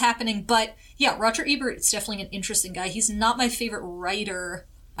was happening. But, yeah, Roger Ebert is definitely an interesting guy. He's not my favorite writer.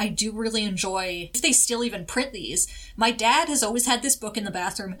 I do really enjoy, if they still even print these. My dad has always had this book in the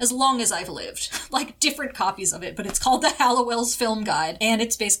bathroom as long as I've lived. Like, different copies of it, but it's called the Hallowell's Film Guide. And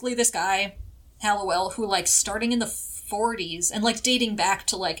it's basically this guy, Hallowell, who, like, starting in the 40s, and, like, dating back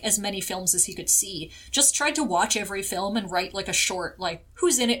to, like, as many films as he could see, just tried to watch every film and write, like, a short, like,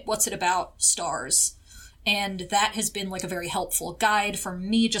 who's in it, what's it about, stars. And that has been, like, a very helpful guide for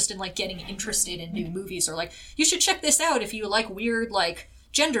me just in, like, getting interested in new movies, or, like, you should check this out if you like weird, like,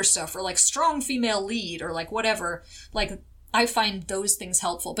 gender stuff, or, like, strong female lead, or, like, whatever. Like, I find those things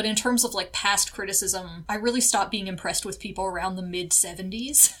helpful. But in terms of, like, past criticism, I really stopped being impressed with people around the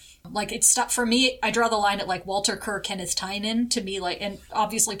mid-70s. Like, it stopped, for me, I draw the line at, like, Walter Kerr, Kenneth Tynan, to me, like, and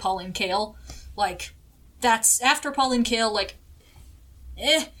obviously Pauline Kael. Like, that's, after Pauline Kael, like,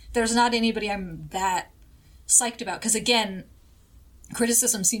 there's not anybody I'm that psyched about. Because, again,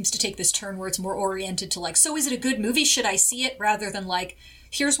 criticism seems to take this turn where it's more oriented to, like, so is it a good movie? Should I see it? Rather than, like,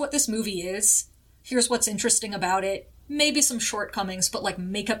 here's what this movie is. Here's what's interesting about it. Maybe some shortcomings, but, like,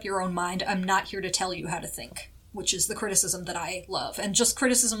 make up your own mind. I'm not here to tell you how to think, which is the criticism that I love. And just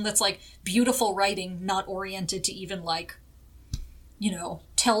criticism that's, like, beautiful writing, not oriented to even, like, you know,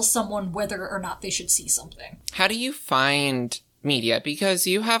 tell someone whether or not they should see something. How do you find media? Because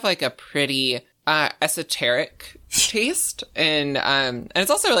you have, like, a pretty esoteric taste, and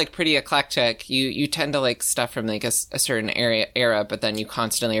it's also, like, pretty eclectic. You tend to like stuff from, like, a certain era, but then you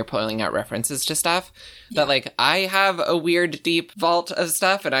constantly are pulling out references to stuff that, like, I have a weird deep vault of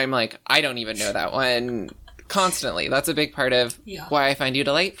stuff, and I'm like, I don't even know that one. Constantly. That's a big part of why I find you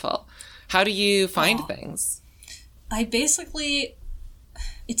delightful. How do you find things?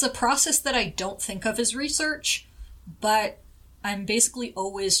 It's a process that I don't think of as research, but I'm basically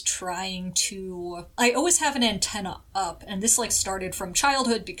always trying to... I always have an antenna up, and this, like, started from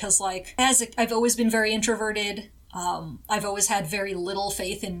childhood because, like, I've always been very introverted. I've always had very little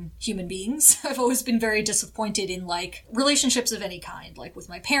faith in human beings. I've always been very disappointed in, like, relationships of any kind, like with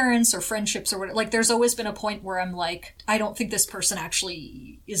my parents or friendships or whatever. Like, there's always been a point where I'm like, I don't think this person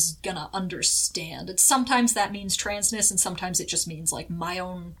actually is gonna understand. And sometimes that means transness, and sometimes it just means, like, my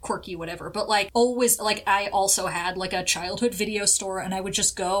own quirky whatever. But, like, always, like, I also had, like, a childhood video store, and I would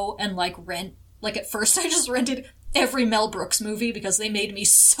just go and, like, rent. Like, at first I just rented every Mel Brooks movie because they made me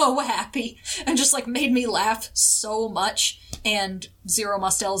so happy and just, like, made me laugh so much. And Zero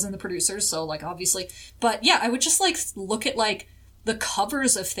Mostel's in the producers, so, like, obviously. But yeah, I would just, like, look at, like, the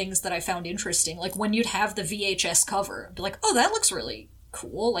covers of things that I found interesting. Like, when you'd have the VHS cover, I'd be like, oh, that looks really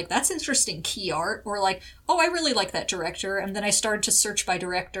cool. Like, that's interesting key art. Or, like, oh, I really like that director. And then I started to search by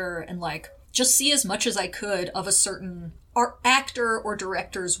director and, like, just see as much as I could of a certain actor or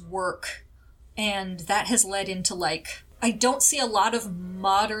director's work. And that has led into, like, I don't see a lot of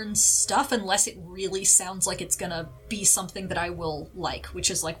modern stuff unless it really sounds like it's gonna be something that I will like, which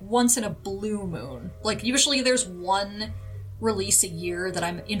is, like, once in a blue moon. Like, usually there's one release a year that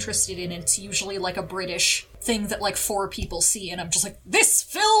I'm interested in, and it's usually, like, a British thing that, like, 4 people see, and I'm just like, this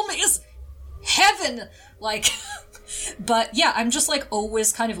film is heaven! Like, but yeah, I'm just, like,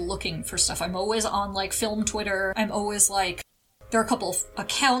 always kind of looking for stuff. I'm always on, like, film Twitter. I'm always, like, there are a couple of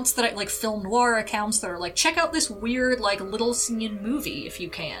accounts that I, like, film noir accounts that are like, check out this weird, like, little scene movie if you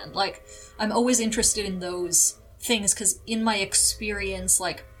can. Like, I'm always interested in those things, because in my experience,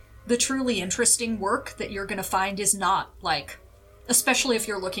 like, the truly interesting work that you're gonna find is not, like, especially if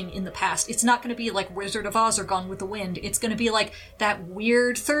you're looking in the past. It's not going to be like Wizard of Oz or Gone with the Wind. It's going to be like that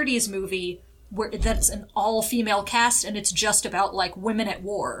weird 30s movie where that's an all-female cast and it's just about, like, women at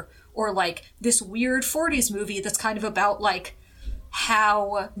war. Or, like, this weird 40s movie that's kind of about, like,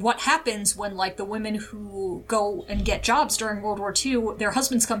 what happens when, like, the women who go and get jobs during World War II, their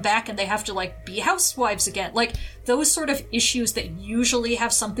husbands come back and they have to, like, be housewives again. Like, those sort of issues that usually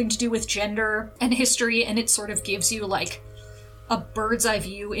have something to do with gender and history, and it sort of gives you, like, a bird's eye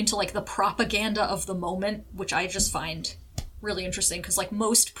view into, like, the propaganda of the moment, which I just find really interesting, because, like,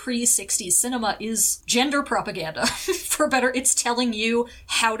 most pre-60s cinema is gender propaganda. For better, it's telling you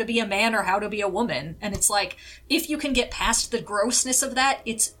how to be a man or how to be a woman. And it's like, if you can get past the grossness of that,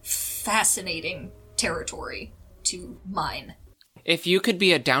 it's fascinating territory to mine. If you could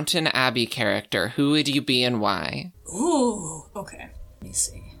be a Downton Abbey character, who would you be and why? Ooh, okay. Let me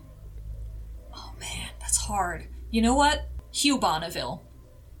see. Oh man, that's hard. You know what? Hugh Bonneville.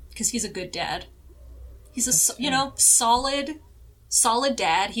 Because he's a good dad. He's a, solid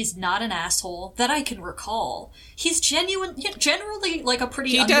dad. He's not an asshole that I can recall. He's generally like a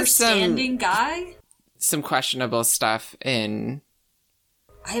pretty understanding guy. Some questionable stuff in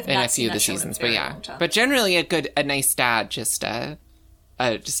a few of the seasons, but yeah. But generally a nice dad, just a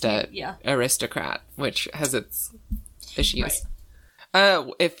aristocrat, which has its issues. Right.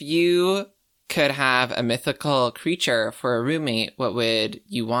 If you could have a mythical creature for a roommate, what would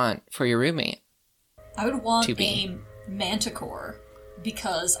you want for your roommate? I would want a manticore,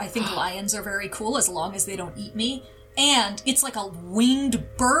 because I think lions are very cool as long as they don't eat me. And it's like a winged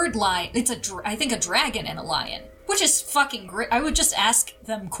bird lion. It's I think a dragon and a lion, which is fucking great. I would just ask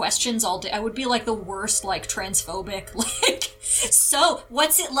them questions all day. I would be like the worst, like, transphobic, like, so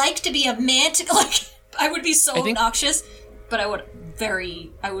what's it like to be a manticore? Like, I would be so obnoxious, but I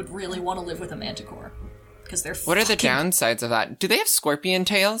would really want to live with a manticore, because they're What are the downsides of that? Do they have scorpion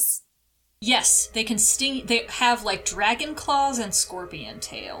tails? Yes, they can sting. They have, like, dragon claws and scorpion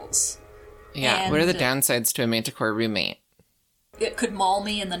tails. Yeah, and what are the downsides to a manticore roommate? It could maul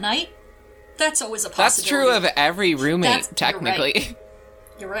me in the night. That's always a possibility. That's true of every roommate, technically.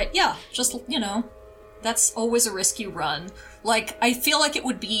 You're right. Yeah, just, that's always a risk you run. Like, I feel like it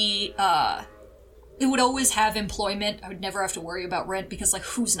would be, it would always have employment. I would never have to worry about rent, because, like,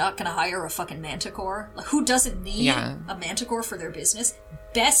 who's not gonna hire a fucking manticore? Like, who doesn't need a manticore for their business?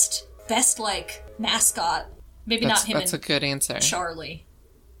 Best, like, mascot. Maybe not him. That's a good answer. Charlie.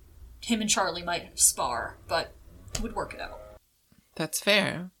 Him and Charlie might spar, but would work it out. That's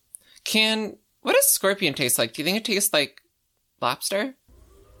fair. What does scorpion taste like? Do you think it tastes like lobster?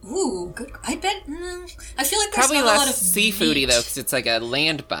 Ooh, good. I bet. I feel like there's probably not less a lot of seafoody meat. though, because it's like a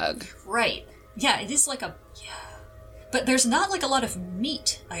land bug. Right. Yeah, it is like but there's not like a lot of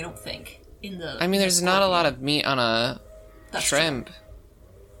meat. I don't think in the. I mean, there's not a lot of meat on a shrimp. True.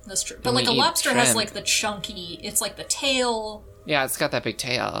 That's true. But, like, a lobster has, like, the chunky... It's, like, the tail... Yeah, it's got that big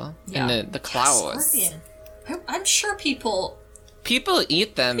tail. Yeah. And the claws. Scorpion. I'm sure people... People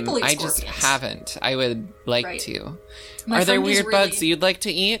eat them. People eat I just haven't. I would like to. Are there weird bugs you'd like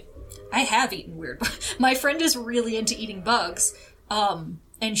to eat? I have eaten weird bugs. My friend is really into eating bugs. And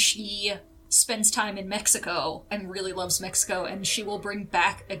she spends time in Mexico and really loves Mexico. And she will bring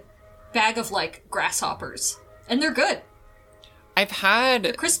back a bag of, like, grasshoppers. And they're good. I've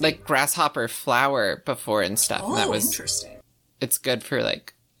had, like, grasshopper flour before and stuff. Oh, and that was interesting. It's good for,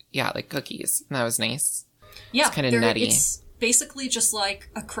 like cookies. And that was nice. Yeah. It's kind of nutty. It's basically just like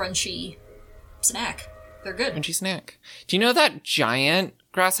a crunchy snack. They're good. Crunchy snack. Do you know that giant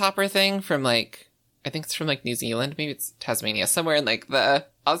grasshopper thing from, like, I think it's from, like, New Zealand? Maybe it's Tasmania. Somewhere in, like, the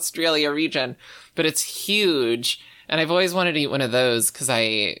Australia region. But it's huge. And I've always wanted to eat one of those because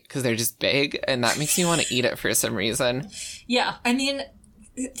they're just big, and that makes me want to eat it for some reason. Yeah, I mean,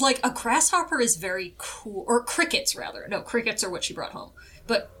 like, a grasshopper is very cool, or crickets, rather. No, crickets are what she brought home.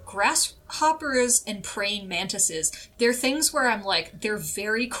 But grasshoppers and praying mantises, they're things where I'm like, they're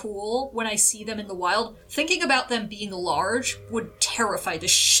very cool when I see them in the wild. Thinking about them being large would terrify the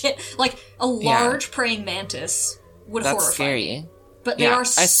shit. Like, a large praying mantis would horrify me. That's scary. But they are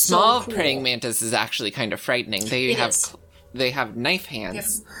so cool. A small cool. praying mantis is actually kind of frightening. They have knife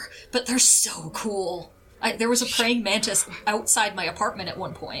hands. But they're so cool. There was a praying mantis outside my apartment at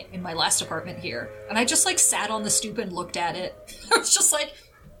one point, in my last apartment here. And I just, like, sat on the stoop and looked at it. I was just like,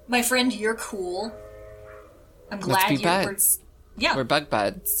 my friend, you're cool. I'm glad you're... buds. We're bug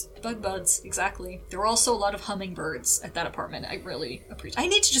buds. Bug buds, exactly. There were also a lot of hummingbirds at that apartment. I really appreciate... I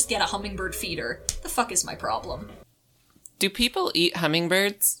need to just get a hummingbird feeder. The fuck is my problem? Do people eat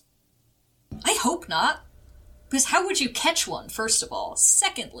hummingbirds? I hope not. Because how would you catch one, first of all?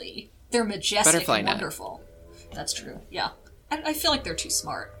 Secondly, they're majestic and wonderful. That's true, yeah. I feel like they're too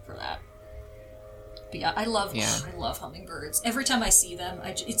smart for that. But yeah, I love hummingbirds. Every time I see them,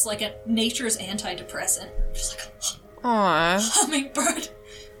 it's like nature's antidepressant. I'm just like, Aww. Hummingbird.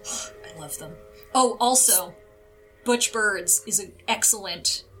 I love them. Oh, also, Butch Birds is an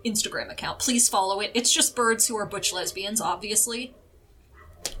excellent Instagram account. Please follow it. It's just birds who are butch lesbians, obviously.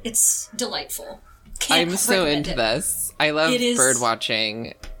 It's delightful. I'm so into this. I love bird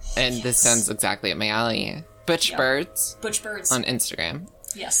watching, and this sounds exactly up my alley. Butch Birds. Butch Birds. On Instagram.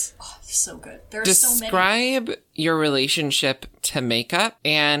 Yes. Oh, so good. There are Describe so many. your relationship to makeup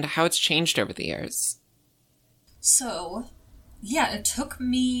and how it's changed over the years. So, yeah, it took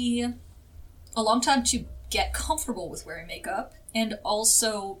me a long time to get comfortable with wearing makeup and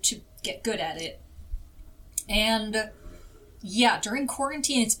also to get good at it. And yeah, during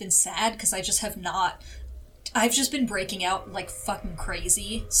quarantine it's been sad because I've just been breaking out like fucking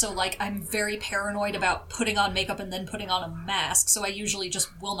crazy. So like I'm very paranoid about putting on makeup and then putting on a mask. So I usually just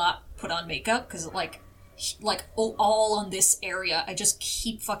will not put on makeup because like all on this area, I just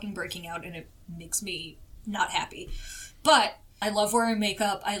keep fucking breaking out and it makes me not happy. But I love wearing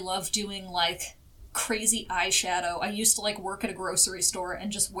makeup. I love doing like crazy eyeshadow. I used to like work at a grocery store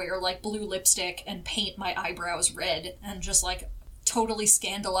and just wear like blue lipstick and paint my eyebrows red and just like totally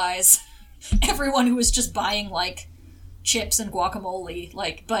scandalize everyone who was just buying like chips and guacamole,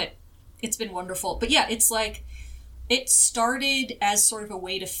 like, but it's been wonderful. But yeah, it's like it started as sort of a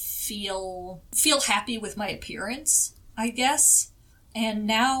way to feel happy with my appearance, I guess. And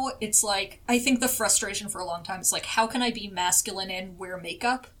now it's like, I think the frustration for a long time is like, how can I be masculine and wear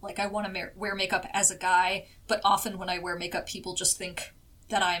makeup? Like, I want to wear makeup as a guy, but often when I wear makeup, people just think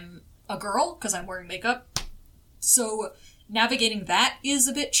that I'm a girl because I'm wearing makeup. So navigating that is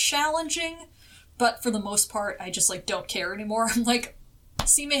a bit challenging, but for the most part, I just like don't care anymore. I'm like,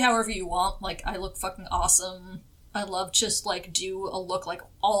 see me however you want. Like, I look fucking awesome. I love just like do a look like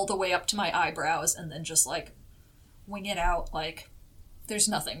all the way up to my eyebrows and then just like wing it out. Like, there's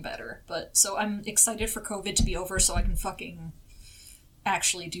nothing better. But so I'm excited for COVID to be over so I can fucking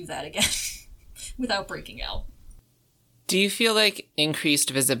actually do that again without breaking out. Do you feel like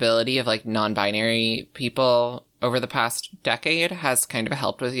increased visibility of like non-binary people over the past decade has kind of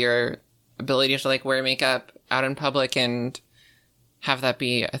helped with your ability to like wear makeup out in public and have that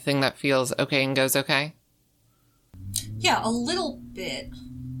be a thing that feels okay and goes okay? Yeah, a little bit.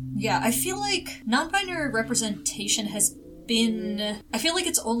 Yeah, I feel like non-binary representation has been... I feel like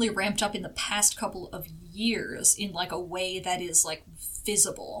it's only ramped up in the past couple of years in like a way that is like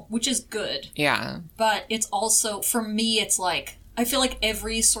visible, which is good. Yeah. But it's also, for me, it's like, I feel like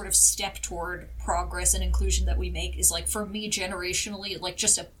every sort of step toward progress and inclusion that we make is like, for me, generationally, like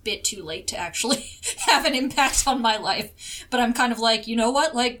just a bit too late to actually have an impact on my life. But I'm kind of like, you know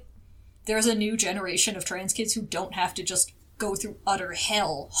what? Like, there's a new generation of trans kids who don't have to just go through utter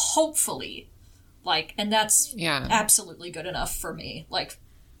hell, hopefully. Like, and that's absolutely good enough for me. Like,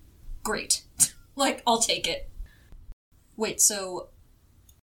 great. Like, I'll take it. Wait, so...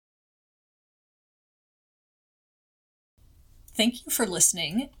 Thank you for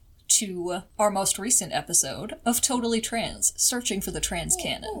listening to our most recent episode of Totally Trans, Searching for the Trans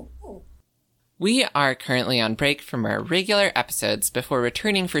Canon. We are currently on break from our regular episodes before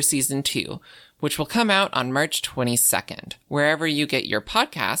returning for Season 2, which will come out on March 22nd, wherever you get your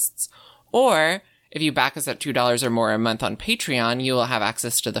podcasts, or if you back us at $2 or more a month on Patreon, you will have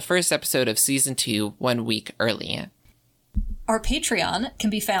access to the first episode of Season 2 1 week early. Our Patreon can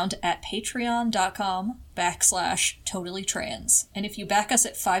be found at patreon.com/totallytrans. And if you back us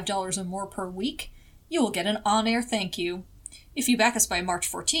at $5 or more per week, you will get an on-air thank you. If you back us by March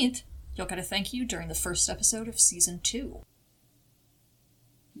 14th, you'll get a thank you during the first episode of Season 2.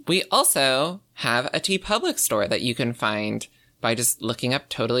 We also have a TeePublic store that you can find by just looking up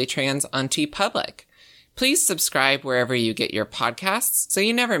Totally Trans on TeePublic. Please subscribe wherever you get your podcasts so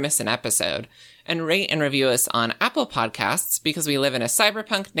you never miss an episode. And rate and review us on Apple Podcasts because we live in a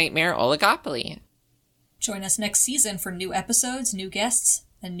cyberpunk nightmare oligopoly. Join us next season for new episodes, new guests,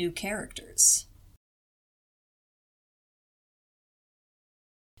 and new characters.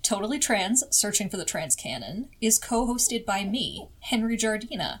 Totally Trans, Searching for the Trans Canon, is co-hosted by me, Henry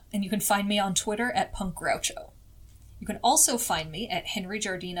Giardina, and you can find me on Twitter at punkgroucho. You can also find me at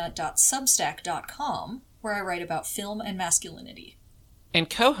henrygiardina.substack.com, where I write about film and masculinity. And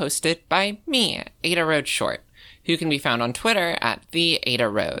co-hosted by me, Ada Rhodes Short, who can be found on Twitter at the Ada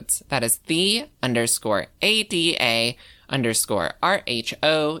Rhodes. That is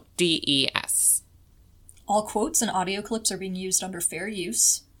the_ADA_RHODES. All quotes and audio clips are being used under fair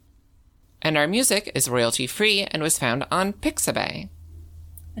use. And our music is royalty-free and was found on Pixabay.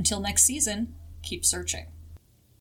 Until next season, keep searching.